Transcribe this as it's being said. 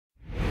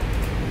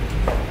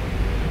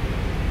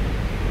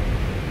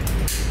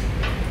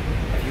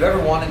you ever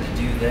wanted to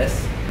do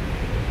this?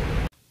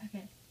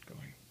 Okay. Going.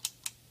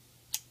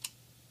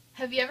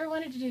 Have you ever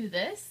wanted to do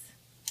this?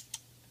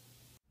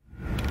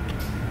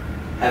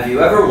 Have you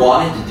ever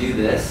wanted to do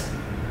this?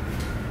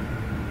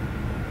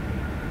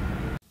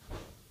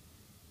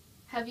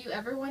 Have you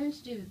ever wanted to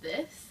do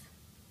this?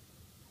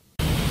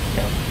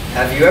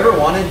 Have you ever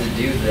wanted to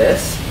do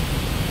this?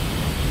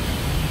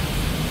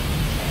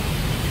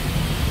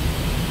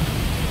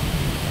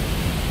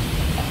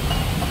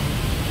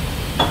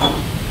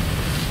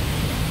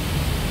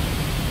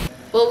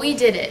 Well, we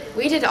did it.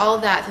 We did all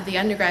of that through the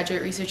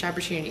Undergraduate Research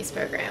Opportunities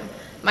Program.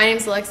 My name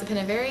is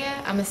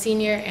Pennavaria. I'm a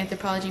senior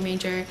anthropology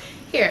major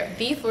here at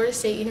Florida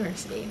State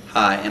University.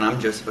 Hi, and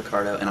I'm Joseph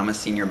Accardo, and I'm a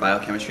senior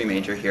biochemistry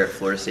major here at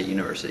Florida State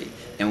University.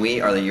 And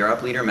we are the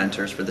Urop Leader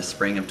Mentors for the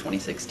spring of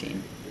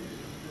 2016.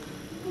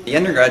 The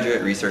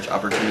Undergraduate Research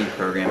Opportunity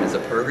Program is a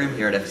program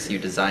here at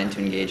FSU designed to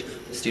engage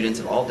students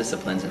of all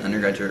disciplines in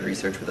undergraduate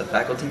research with a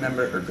faculty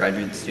member or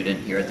graduate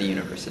student here at the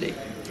university.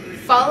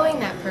 Following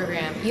that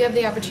program, you have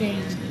the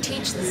opportunity to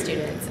teach the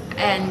students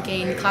and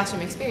gain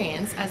classroom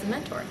experience as a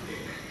mentor.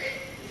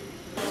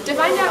 To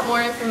find out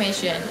more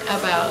information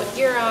about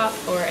Urop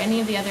or any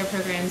of the other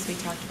programs we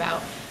talked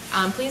about,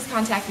 please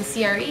contact the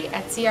CRE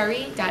at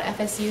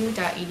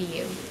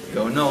cre.fsu.edu.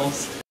 Go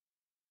Knowles!